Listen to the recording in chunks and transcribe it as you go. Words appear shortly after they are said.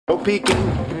No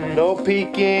peeking, no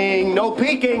peeking, no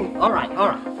peeking. All right.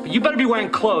 But you better be wearing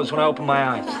clothes when I open my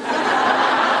eyes.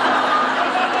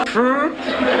 An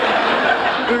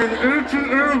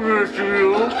ATM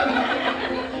issue.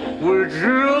 Would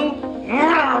you?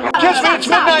 Kiss me, it's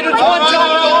midnight, it's one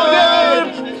time.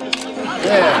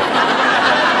 Yeah.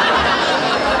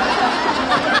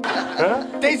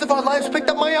 Huh? Days of Our Lives picked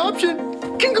up my option.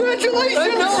 Congratulations! I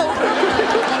know.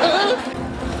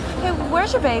 Hey,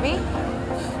 where's your baby?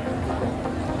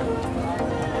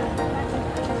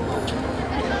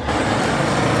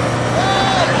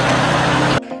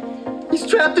 He's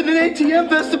trapped in an ATM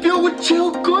vestibule with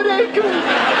Jill Goodacre.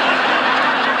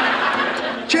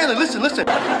 Chandler, listen.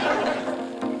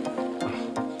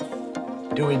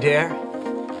 Do we dare?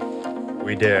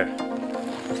 We dare.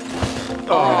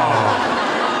 Oh.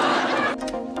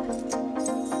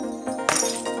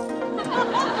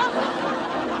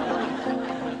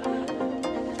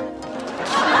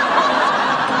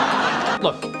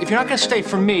 Look, if you're not gonna stay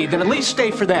for me, then at least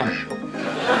stay for them.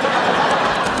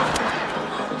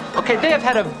 Okay, they have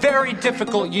had a very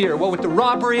difficult year, what with the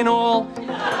robbery and all.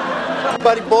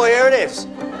 Buddy boy, here it is.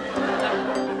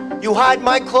 You hide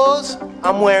my clothes,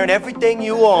 I'm wearing everything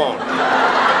you own.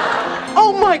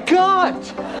 Oh my God!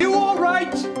 You all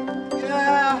right?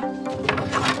 Yeah.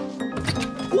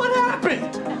 What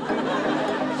happened?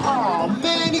 Oh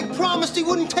man, he promised he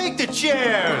wouldn't take the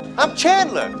chair. I'm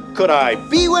Chandler. Could I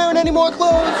be wearing any more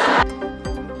clothes?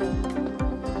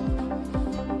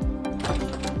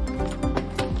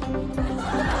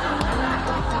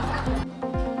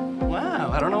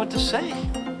 Wow, I don't know what to say.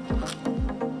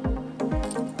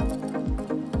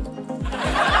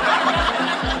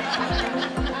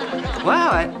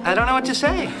 Wow, I don't know what to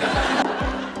say.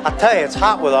 I'll tell you, it's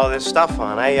hot with all this stuff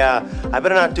on. I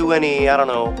better not do any, I don't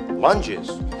know, lunges.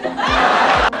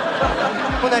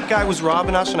 When that guy was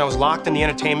robbing us and I was locked in the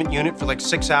entertainment unit for like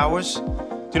 6 hours, do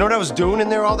you know what I was doing in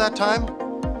there all that time?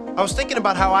 I was thinking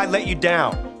about how I let you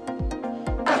down.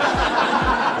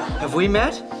 Have we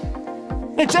met?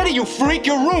 It's Eddie, you freak,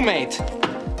 your roommate.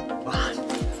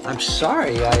 I'm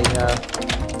sorry, I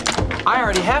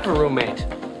already have a roommate.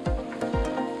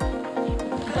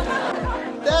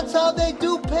 That's how they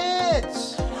do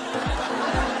pants.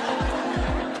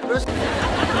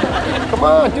 Come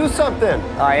on, do something.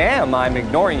 I am. I'm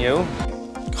ignoring you.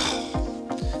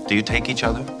 Do you take each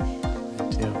other?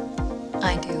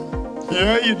 I do.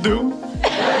 Yeah, you do.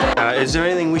 Is there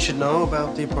anything we should know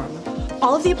about the apartment?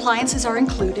 All of the appliances are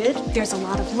included. There's a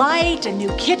lot of light, a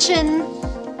new kitchen.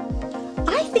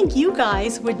 I think you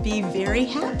guys would be very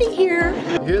happy here.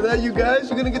 You hear that, you guys?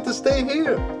 You're gonna get to stay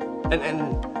here. And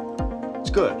it's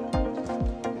good.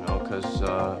 You know,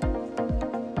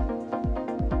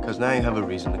 because now you have a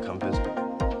reason to come visit.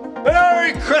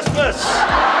 Merry Christmas!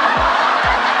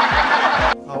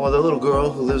 Oh, well, the little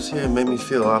girl who lives here made me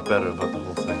feel a lot better about the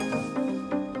whole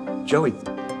thing. Joey,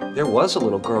 there was a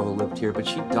little girl who lived here, but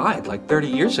she died like 30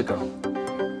 years ago.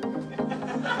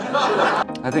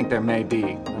 I think there may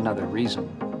be another reason.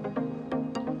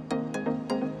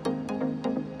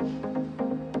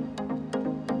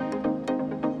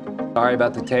 Sorry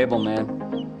about the table, man.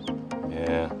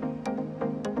 Yeah.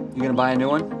 You gonna buy a new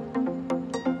one?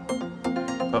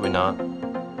 Probably not.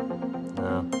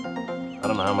 No. I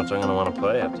don't know how much I'm gonna want to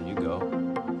play after you go.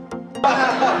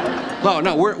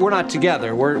 No, we're not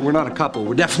together. We're not a couple.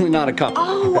 We're definitely not a couple.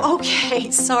 Oh,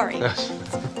 okay. Sorry.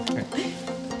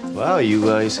 Wow,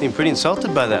 you seem pretty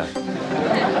insulted by that.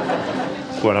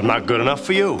 What, I'm not good enough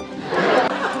for you?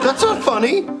 That's not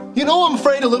funny. You know I'm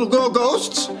afraid of little girl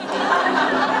ghosts.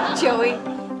 Joey,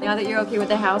 now that you're okay with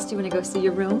the house, do you want to go see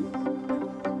your room?